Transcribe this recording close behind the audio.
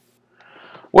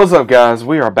What's up, guys?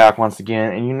 We are back once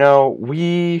again,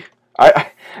 and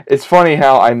I it's funny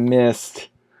how I missed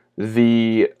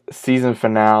the season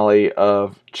finale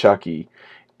of Chucky,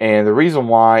 and the reason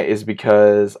why is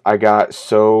because I got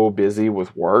so busy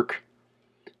with work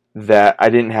that I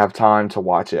didn't have time to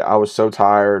watch it. I was so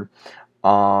tired.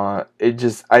 I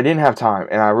didn't have time,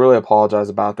 and I really apologize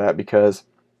about that because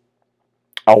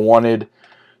I wanted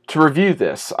to review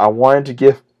this. I wanted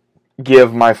to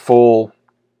give my full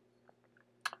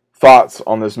thoughts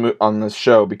on this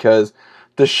show because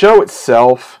the show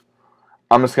itself,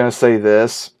 I'm just gonna say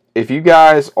this: if you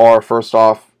guys are first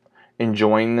off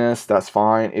enjoying this, that's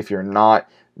fine. If you're not,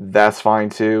 that's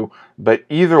fine too. But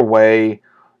either way,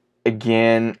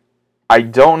 again, I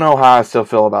don't know how I still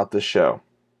feel about this show.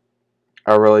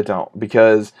 I really don't,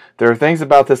 because there are things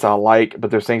about this I like,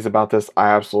 but there's things about this I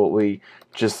absolutely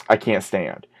I can't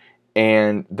stand.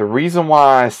 And the reason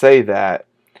why I say that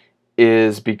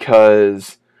is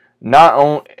because not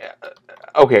only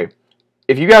okay,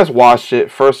 if you guys watched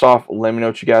it, first off, let me know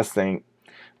what you guys think.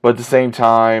 But at the same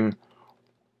time,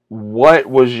 what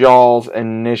was y'all's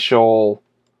initial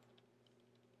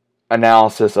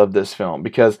analysis of this film?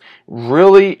 Because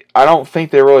really, I don't think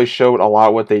they really showed a lot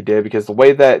of what they did, because the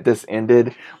way that this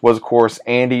ended was, of course,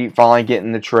 Andy finally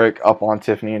getting the trick up on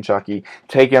Tiffany and Chucky,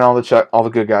 taking all the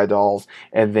good guy dolls,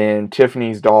 and then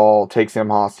Tiffany's doll takes him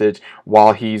hostage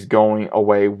while he's going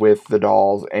away with the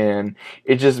dolls, and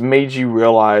it just made you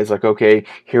realize, like, okay,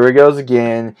 here he goes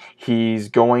again. He's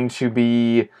going to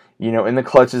be, in the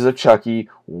clutches of Chucky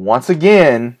once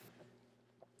again,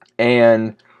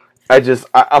 and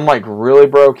I'm like, really,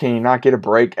 bro? Can you not get a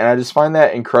break? And I just find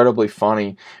that incredibly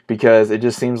funny, because it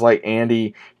just seems like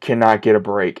Andy cannot get a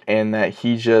break, and that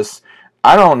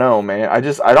I don't know, man.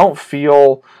 I don't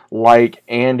feel like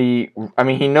Andy, I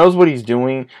mean, he knows what he's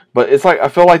doing, but it's like, I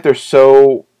feel like they're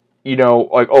so,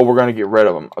 like, oh, we're going to get rid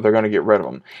of him. They're going to get rid of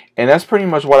him. And that's pretty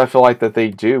much what I feel like that they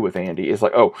do with Andy. It's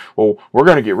like, oh, well, we're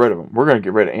going to get rid of him. We're going to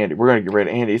get rid of Andy. We're going to get rid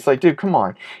of Andy. It's like, dude, come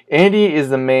on. Andy is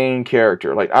the main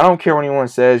character. Like, I don't care what anyone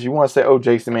says. You want to say, oh,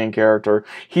 Jake's the main character.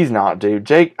 He's not, dude.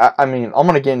 Jake, I mean, I'm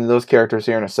going to get into those characters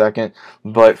here in a second.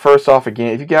 But first off,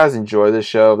 again, if you guys enjoy this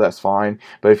show, that's fine.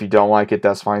 But if you don't like it,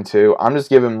 that's fine too. I'm just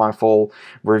giving my full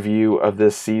review of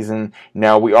this season.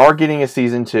 Now, we are getting a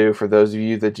season 2, for those of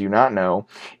you that do not know.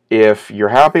 If you're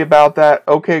happy about that,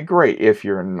 okay, great. If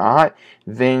you're not,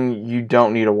 then you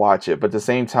don't need to watch it. But at the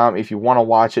same time, if you want to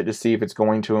watch it to see if it's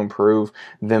going to improve,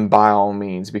 then by all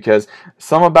means. Because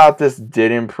some about this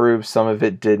did improve, some of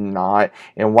it did not.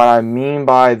 And what I mean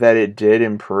by that it did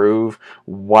improve,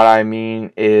 what I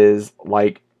mean is,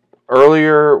 like,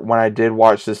 earlier when I did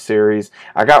watch this series,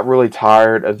 I got really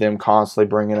tired of them constantly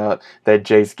bringing up that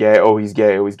Jake's gay. Oh, he's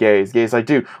gay. Oh, he's gay. He's gay. It's like,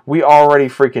 dude, we already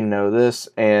freaking know this,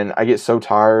 and I get so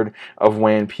tired of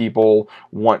when people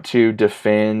want to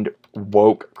defend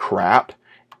woke crap.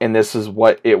 And this is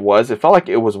what it was. It felt like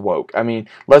it was woke. I mean,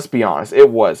 let's be honest. It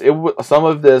was. Some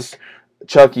of this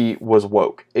Chucky was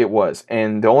woke. It was.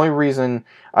 And the only reason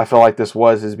I felt like this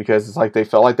is because it's like they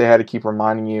felt like they had to keep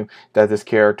reminding you that this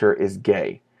character is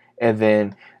gay. And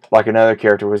then, like, another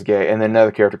character was gay, and then another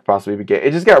character could possibly be gay.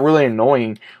 It just got really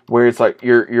annoying, where it's like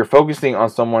you're focusing on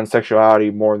someone's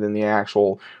sexuality more than the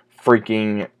actual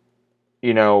freaking,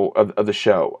 of the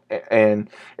show. And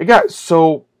it got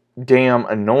so damn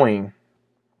annoying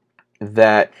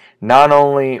that not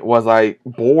only was I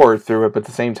bored through it, but at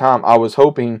the same time, I was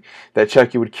hoping that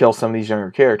Chucky would kill some of these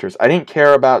younger characters. I didn't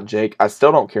care about Jake. I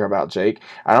still don't care about Jake.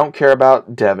 I don't care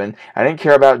about Devin. I didn't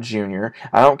care about Junior.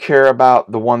 I don't care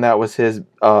about the one that was his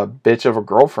bitch of a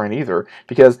girlfriend either,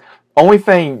 because only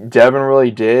thing Devin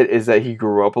really did is that he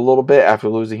grew up a little bit after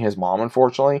losing his mom,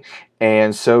 unfortunately,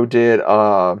 and so did,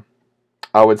 I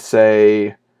would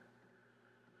say,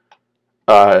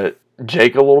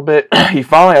 Jake a little bit. He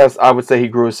finally has, I would say, he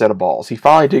grew a set of balls. He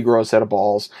finally did grow a set of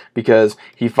balls, because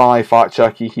he finally fought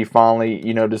Chucky. He finally,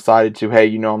 decided to,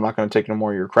 hey, I'm not going to take no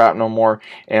more of your crap no more,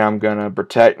 and I'm going to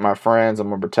protect my friends. I'm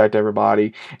going to protect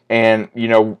everybody. And,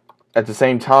 at the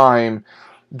same time,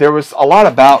 there was a lot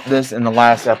about this in the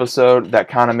last episode that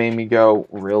kind of made me go,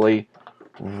 really,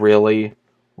 really,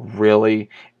 really.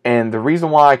 And the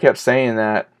reason why I kept saying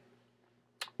that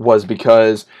was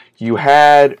because you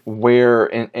had where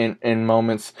in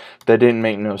moments that didn't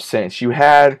make no sense. You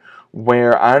had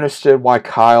where I understood why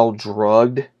Kyle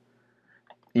drugged,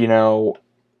 her,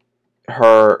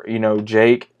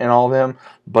 Jake and all of them,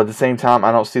 but at the same time,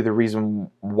 I don't see the reason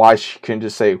why she couldn't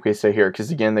just say, okay, stay here, because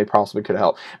again, they possibly could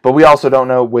help. But we also don't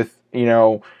know with,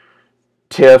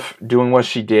 Tiff doing what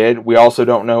she did, we also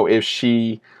don't know if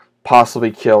she possibly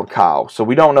killed Kyle. So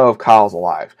we don't know if Kyle's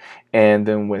alive. And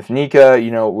then with Nika,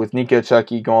 with Nika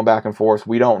Chucky going back and forth,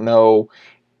 we don't know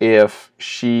if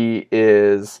she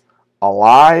is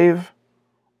alive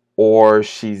or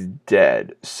she's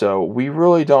dead. So we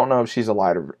really don't know if she's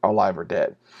alive or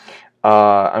dead.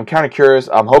 I'm kind of curious.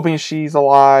 I'm hoping she's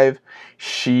alive.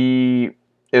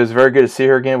 It was very good to see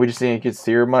her again. We just didn't get to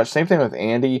see her much. Same thing with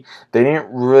Andy. They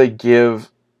didn't really give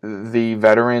the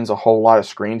veterans a whole lot of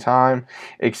screen time,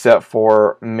 except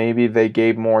for maybe they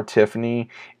gave more Tiffany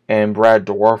and Brad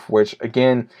Dourif, which,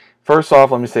 again, first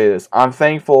off, let me say this. I'm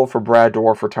thankful for Brad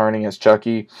Dourif returning as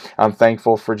Chucky. I'm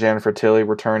thankful for Jennifer Tilly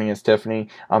returning as Tiffany.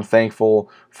 I'm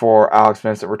thankful for Alex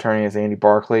Vincent returning as Andy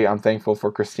Barclay. I'm thankful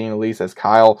for Christine Elise as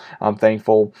Kyle. I'm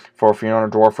thankful for Fiona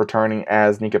Dourif returning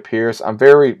as Nika Pierce. I'm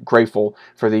very grateful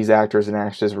for these actors and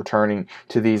actresses returning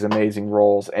to these amazing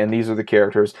roles. And these are the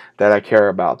characters that I care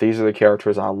about. These are the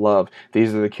characters I love.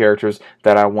 These are the characters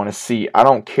that I want to see. I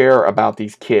don't care about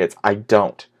these kids. I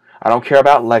don't. I don't care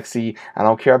about Lexi. I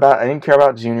didn't care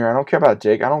about Junior. I don't care about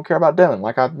Jake. I don't care about Dylan.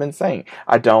 Like I've been saying,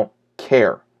 I don't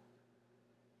care.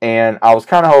 And I was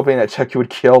kind of hoping that Chucky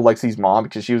would kill Lexi's mom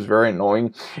because she was very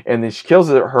annoying. And then she kills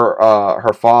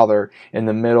her father in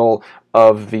the middle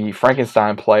of the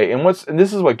Frankenstein play. And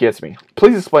this is what gets me.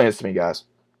 Please explain this to me, guys.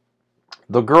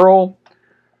 The girl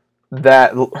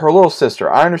her little sister,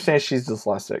 I understand she's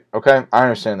dyslexic, okay? I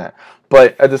understand that.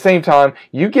 But at the same time,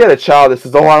 you get a child that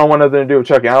says, oh, I don't want nothing to do with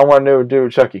Chucky. I don't want nothing to do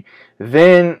with Chucky.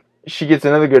 Then she gets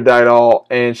another Good Night doll,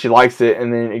 and she likes it,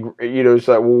 and then, it's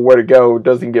like, well, where'd it go? It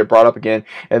doesn't get brought up again.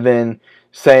 And then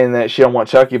saying that she don't want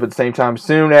Chucky, but at the same time,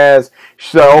 soon as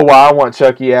she said, oh, well, I want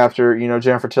Chucky after,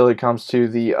 Jennifer Tilly comes to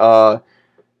the,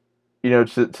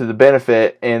 to the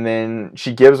benefit, and then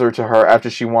she gives her to her after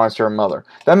she wants her mother.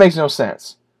 That makes no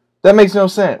sense. That makes no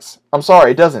sense. I'm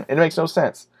sorry, it doesn't. It makes no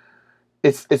sense.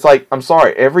 It's like, I'm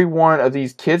sorry, every one of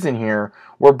these kids in here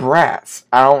were brats.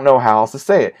 I don't know how else to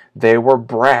say it. They were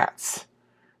brats.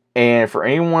 And for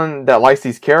anyone that likes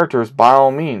these characters, by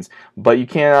all means. But you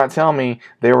cannot tell me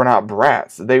they were not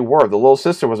brats. They were. The little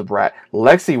sister was a brat.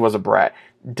 Lexi was a brat.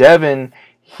 Devin,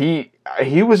 he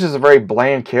was just a very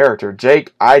bland character.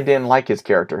 Jake, I didn't like his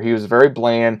character. He was very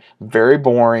bland, very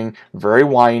boring, very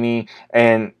whiny,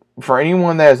 and for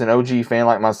anyone that is an OG fan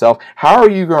like myself, how are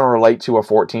you going to relate to a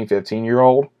 14,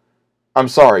 15-year-old? I'm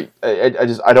sorry. I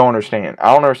don't understand.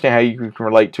 I don't understand how you can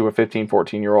relate to a 15,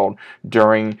 14-year-old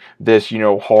during this,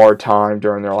 hard time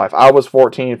during their life. I was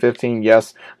 14 and 15,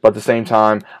 yes, but at the same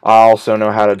time, I also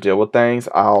know how to deal with things.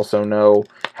 I also know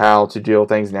how to deal with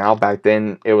things now. Back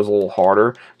then, it was a little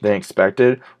harder than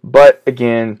expected. But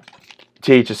again,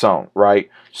 to each his own, right?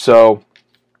 So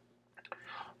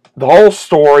the whole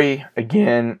story,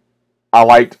 again, I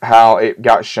liked how it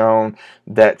got shown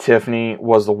that Tiffany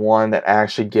was the one that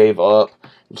actually gave up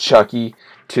Chucky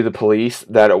to the police,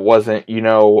 that it wasn't,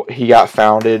 he got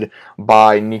founded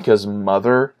by Nika's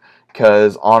mother,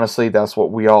 because honestly, that's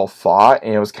what we all thought,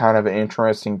 and it was kind of an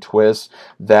interesting twist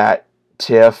that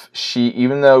Tiff,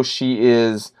 even though she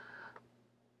is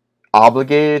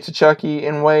obligated to Chucky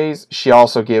in ways, she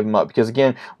also gave him up. Because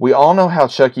again, we all know how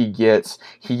Chucky gets.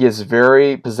 He gets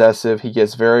very possessive, he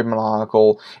gets very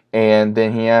maniacal, and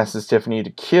then he asks Tiffany to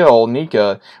kill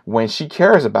Nika when she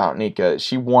cares about Nika.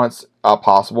 She wants a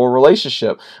possible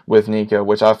relationship with Nika,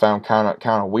 which I found kind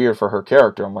of weird for her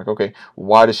character. I'm like, okay,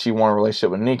 why does she want a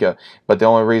relationship with Nika? But the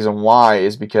only reason why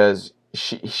is because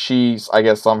she's, I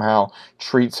guess, somehow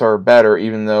treats her better,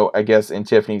 even though, I guess, in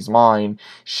Tiffany's mind,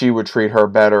 she would treat her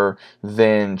better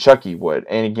than Chucky would.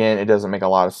 And again, it doesn't make a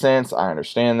lot of sense. I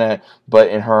understand that. But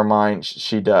in her mind,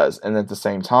 she does. And at the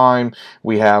same time,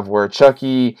 we have where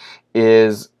Chucky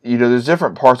is, there's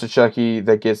different parts of Chucky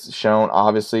that gets shown.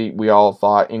 Obviously, we all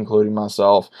thought, including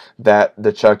myself, that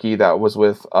the Chucky that was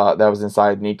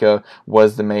inside Nika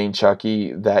was the main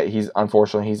Chucky, that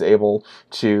unfortunately he's able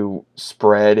to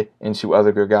spread into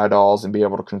other Good Guy dolls and be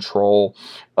able to control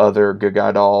other Good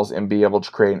Guy dolls and be able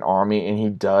to create an army, and he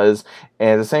does. And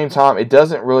at the same time, it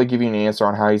doesn't really give you an answer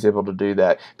on how he's able to do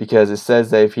that, because it says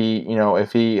that if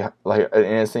he like an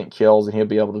innocent kills, and he'll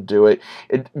be able to do it.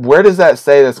 Where does that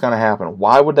say that's going to happen?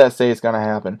 Why would that say it's going to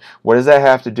happen? What does that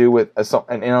have to do with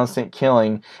an innocent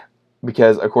killing?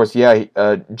 Because of course, yeah,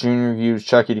 Junior used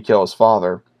Chucky to kill his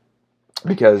father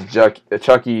because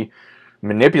Chucky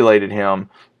manipulated him,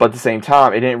 but at the same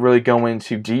time, it didn't really go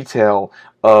into detail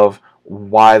of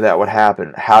why that would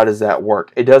happen. How does that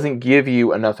work? It doesn't give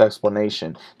you enough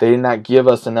explanation. They did not give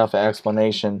us enough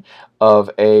explanation of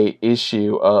a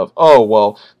issue of, oh,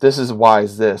 well, this is why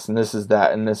is this, and this is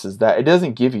that, and this is that. It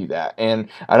doesn't give you that. And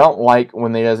I don't like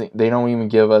when they don't even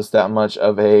give us that much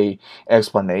of a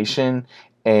explanation.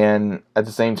 And at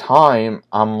the same time,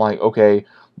 I'm like, okay,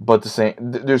 But the same,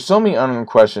 there's so many unknown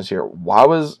questions here. Why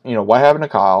was, what happened to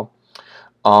Kyle?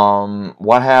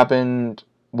 What happened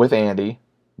with Andy?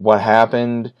 What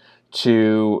happened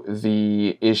to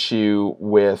the issue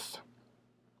with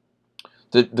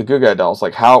the good guy dolls?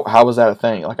 Like, how was that a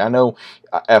thing? Like, I know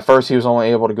at first he was only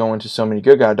able to go into so many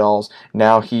good guy dolls.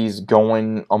 Now he's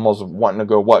going, almost wanting to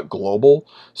go, global?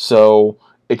 So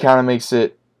it kind of makes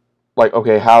it like,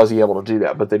 okay, how is he able to do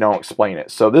that? But they don't explain it.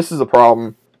 So this is a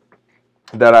problem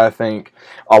that I think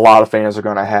a lot of fans are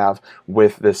going to have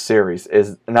with this series.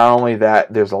 Is not only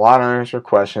that there's a lot of unanswered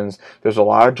questions, there's a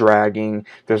lot of dragging,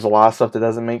 there's a lot of stuff that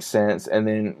doesn't make sense, and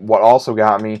then what also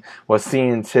got me was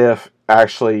seeing Tiff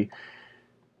actually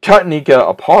cut Nika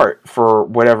apart for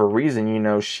whatever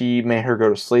reason. She made her go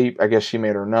to sleep. I guess she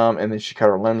made her numb, and then she cut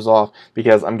her limbs off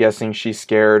because I'm guessing she's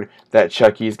scared that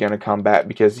Chucky's going to come back,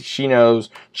 because she knows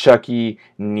Chucky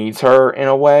needs her in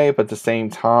a way, but at the same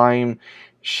time,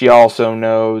 she also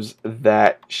knows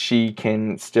that she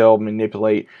can still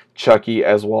manipulate Chucky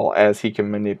as well as he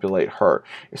can manipulate her.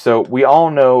 So we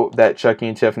all know that Chucky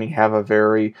and Tiffany have a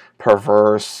very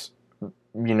perverse,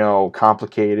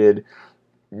 complicated,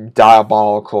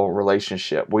 diabolical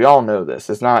relationship. We all know this.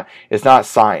 It's not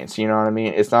science, you know what I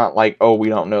mean? It's not like, oh, we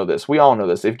don't know this. We all know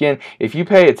this. Again, if you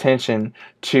pay attention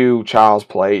to Child's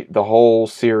Play, the whole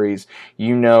series,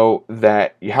 you know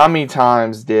that how many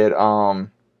times did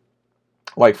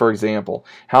like, for example,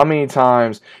 how many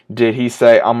times did he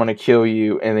say, I'm going to kill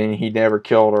you, and then he never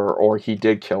killed her, or he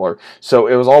did kill her? So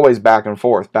it was always back and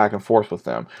forth with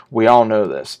them. We all know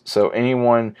this. So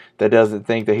anyone that doesn't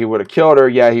think that he would have killed her,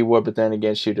 yeah, he would, but then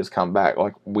again, she'd just come back,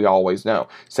 like we always know.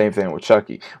 Same thing with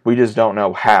Chucky. We just don't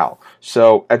know how.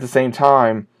 So at the same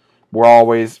time,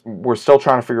 we're still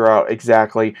trying to figure out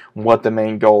exactly what the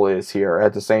main goal is here,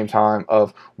 at the same time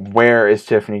of where is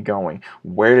Tiffany going?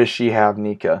 Where does she have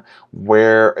Nika?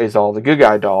 Where is all the good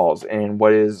guy dolls? And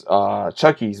what is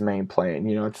Chucky's main plan?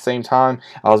 At the same time,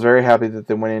 I was very happy that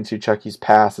they went into Chucky's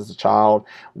past as a child.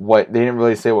 They didn't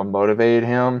really say what motivated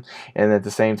him, and at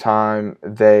the same time,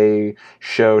 they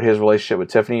showed his relationship with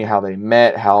Tiffany, how they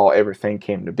met, how everything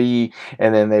came to be,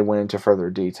 and then they went into further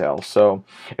detail. So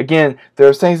again,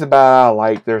 there's things about I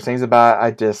liked, there's things about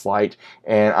I disliked,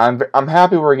 and I'm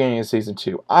happy we're getting a season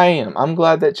 2. I'm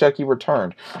glad that Chucky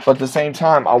returned, but at the same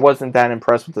time, I wasn't that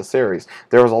impressed with the series.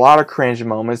 There was a lot of cringe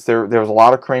moments. There was a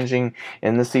lot of cringing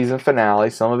in the season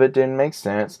finale. Some of it didn't make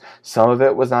sense. Some of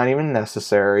it was not even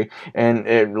necessary, and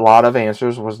a lot of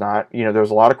answers was not. There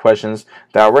was a lot of questions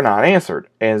that were not answered,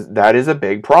 and that is a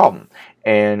big problem.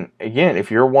 And again,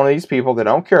 if you're one of these people that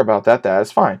don't care about that, that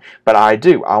is fine. But I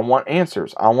do. I want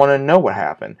answers. I want to know what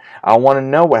happened. I want to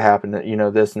know what happened,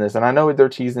 this and this. And I know they're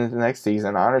teasing the next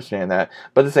season. I understand that.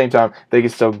 But at the same time, they can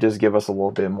still just give us a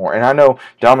little bit more. And I know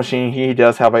Don Machine, he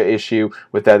does have an issue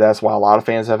with that. That's why a lot of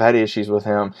fans have had issues with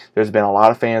him. There's been a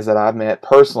lot of fans that I've met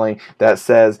personally that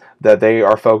says that they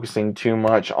are focusing too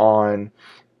much on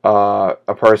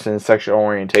a person's sexual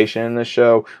orientation in this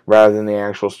show rather than the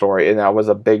actual story, and that was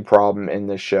a big problem in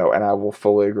this show, and I will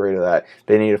fully agree to that.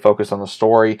 They need to focus on the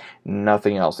story,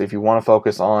 nothing else. If you want to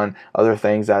focus on other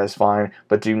things, that is fine,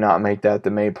 but do not make that the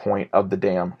main point of the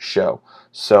damn show.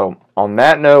 So on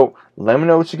that note, let me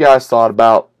know what you guys thought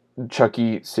about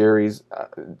Chucky series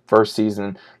first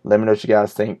season. Let me know what you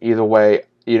guys think. Either way,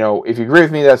 if you agree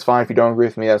with me, that's fine. If you don't agree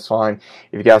with me, that's fine.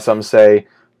 If you got something to say,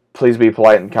 please be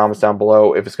polite in the comments down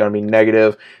below. If it's going to be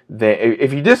negative, then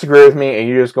if you disagree with me and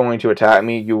you're just going to attack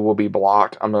me, you will be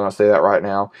blocked. I'm going to say that right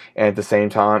now. And at the same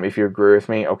time, if you agree with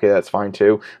me, okay, that's fine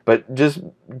too. But just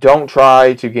don't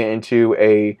try to get into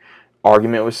a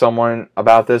argument with someone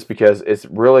about this, because it's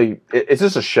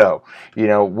just a show. We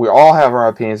all have our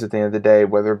opinions at the end of the day,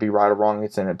 whether it be right or wrong.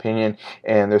 It's an opinion,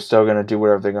 and they're still going to do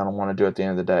whatever they're going to want to do at the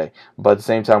end of the day. But at the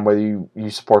same time, whether you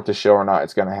support the show or not,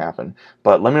 it's going to happen.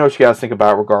 But let me know what you guys think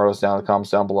about it regardless down in the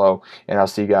comments down below, and I'll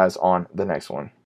see you guys on the next one.